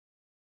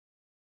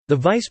The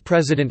Vice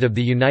President of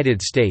the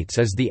United States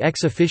is the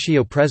ex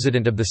officio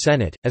President of the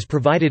Senate, as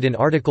provided in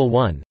Article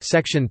 1,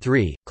 Section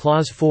 3,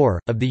 Clause 4,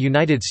 of the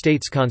United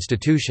States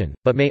Constitution,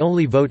 but may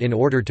only vote in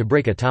order to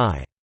break a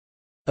tie.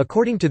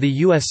 According to the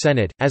U.S.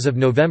 Senate, as of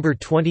November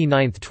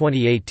 29,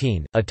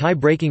 2018, a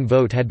tie-breaking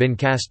vote had been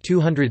cast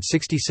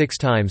 266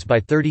 times by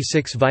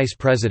 36 vice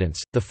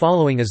presidents. The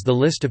following is the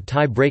list of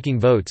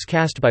tie-breaking votes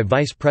cast by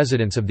vice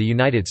presidents of the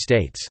United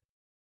States.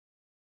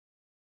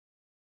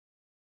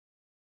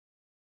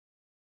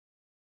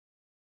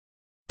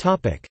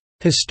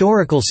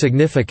 Historical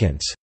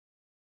significance.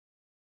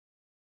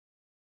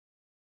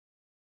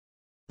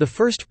 The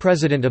first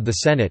President of the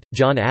Senate,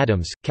 John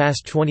Adams,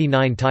 cast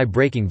 29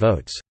 tie-breaking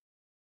votes.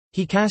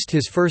 He cast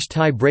his first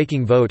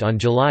tie-breaking vote on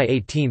July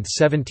 18,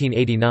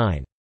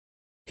 1789.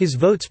 His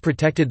votes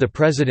protected the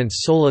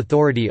President's sole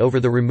authority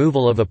over the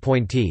removal of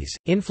appointees,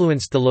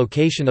 influenced the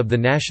location of the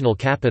national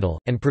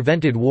capital, and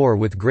prevented war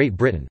with Great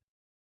Britain.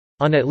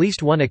 On at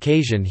least one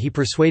occasion he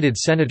persuaded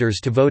senators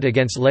to vote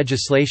against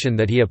legislation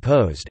that he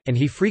opposed, and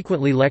he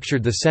frequently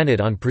lectured the Senate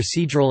on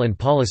procedural and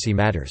policy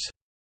matters.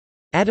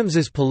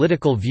 Adams's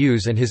political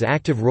views and his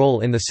active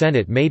role in the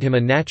Senate made him a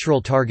natural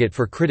target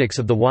for critics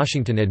of the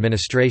Washington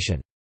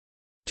administration.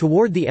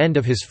 Toward the end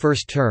of his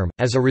first term,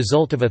 as a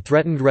result of a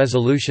threatened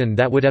resolution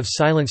that would have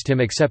silenced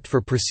him except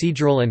for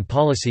procedural and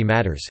policy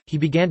matters, he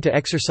began to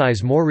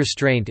exercise more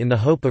restraint in the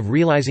hope of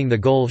realizing the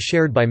goal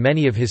shared by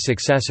many of his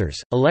successors,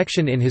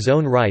 election in his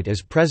own right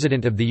as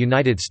President of the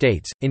United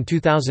States. In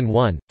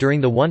 2001,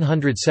 during the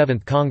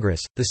 107th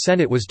Congress, the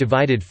Senate was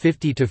divided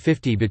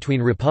 50-50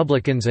 between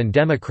Republicans and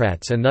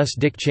Democrats, and thus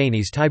Dick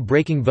Cheney's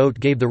tie-breaking vote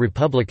gave the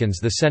Republicans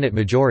the Senate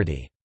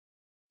majority.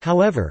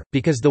 However,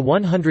 because the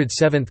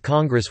 107th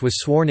Congress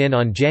was sworn in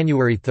on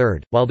January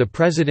 3, while the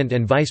President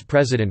and Vice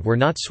President were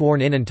not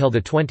sworn in until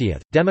the 20th,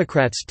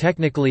 Democrats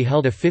technically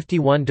held a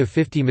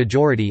 51-50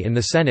 majority in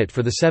the Senate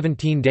for the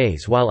 17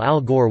 days while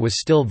Al Gore was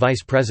still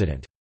Vice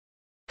President.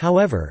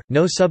 However,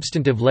 no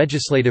substantive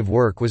legislative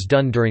work was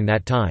done during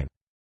that time.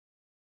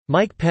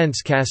 Mike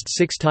Pence cast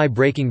 6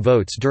 tie-breaking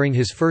votes during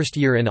his first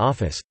year in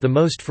office, the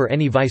most for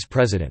any vice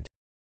president.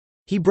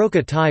 He broke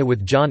a tie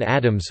with John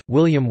Adams,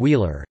 William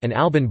Wheeler, and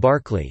Alben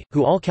Barkley,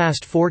 who all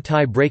cast 4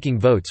 tie-breaking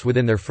votes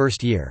within their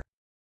first year.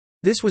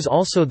 This was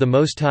also the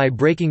most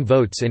tie-breaking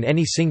votes in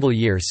any single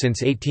year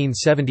since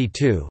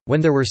 1872,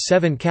 when there were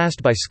 7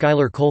 cast by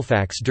Schuyler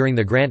Colfax during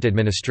the Grant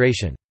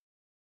administration.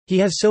 He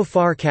has so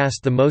far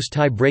cast the most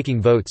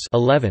tie-breaking votes,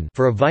 11,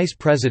 for a vice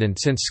president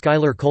since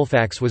Schuyler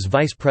Colfax was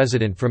vice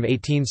president from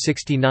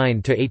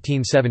 1869 to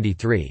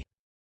 1873.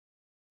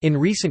 In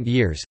recent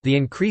years, the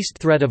increased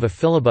threat of a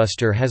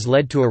filibuster has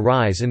led to a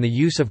rise in the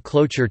use of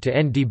cloture to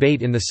end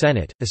debate in the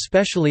Senate,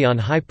 especially on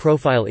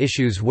high-profile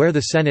issues where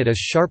the Senate is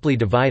sharply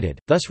divided,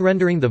 thus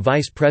rendering the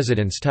vice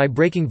president's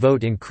tie-breaking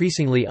vote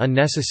increasingly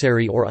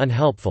unnecessary or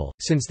unhelpful,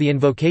 since the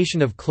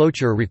invocation of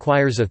cloture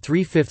requires a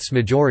 3/5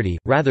 majority,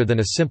 rather than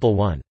a simple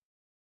one.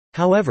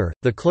 However,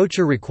 the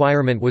cloture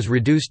requirement was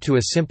reduced to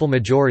a simple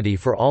majority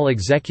for all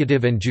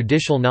executive and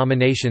judicial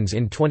nominations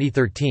in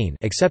 2013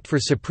 except for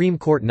Supreme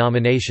Court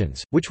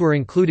nominations, which were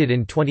included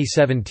in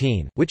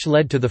 2017, which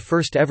led to the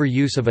first ever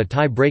use of a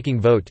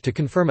tie-breaking vote to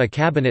confirm a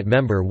cabinet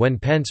member when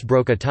Pence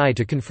broke a tie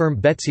to confirm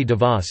Betsy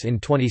DeVos in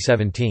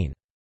 2017.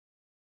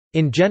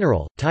 In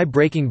general,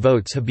 tie-breaking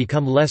votes have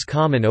become less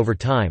common over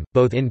time,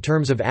 both in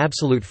terms of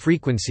absolute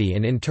frequency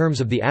and in terms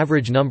of the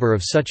average number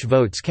of such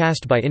votes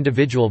cast by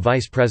individual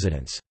vice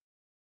presidents.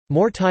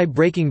 More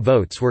tie-breaking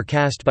votes were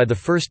cast by the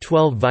first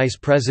 12 vice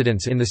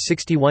presidents in the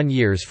 61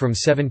 years from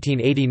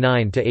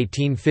 1789 to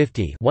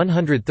 1850,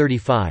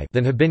 135,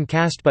 than have been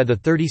cast by the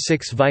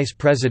 36 vice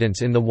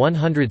presidents in the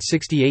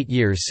 168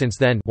 years since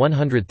then,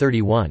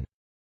 131.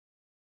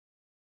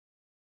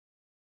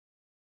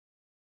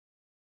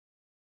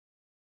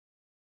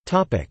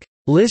 Topic: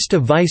 List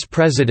of vice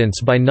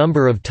presidents by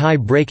number of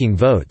tie-breaking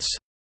votes.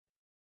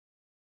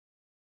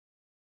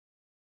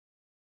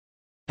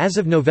 As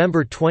of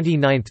November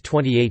 29,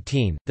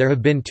 2018, there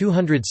have been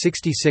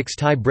 266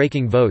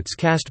 tie-breaking votes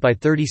cast by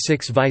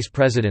 36 vice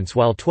presidents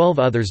while 12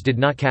 others did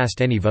not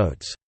cast any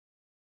votes.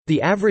 The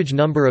average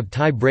number of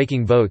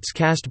tie-breaking votes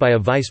cast by a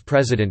vice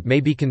president may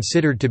be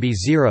considered to be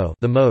 0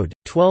 the mode,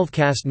 12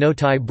 cast no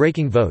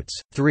tie-breaking votes,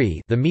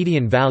 3 the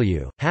median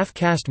value, half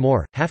cast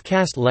more, half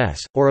cast less,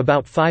 or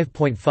about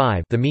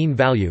 5.5 the mean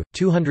value,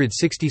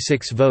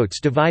 266 votes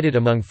divided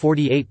among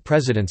 48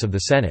 presidents of the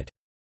Senate.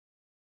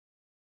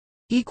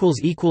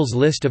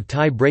 List of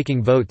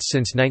tie-breaking votes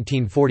since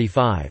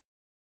 1945.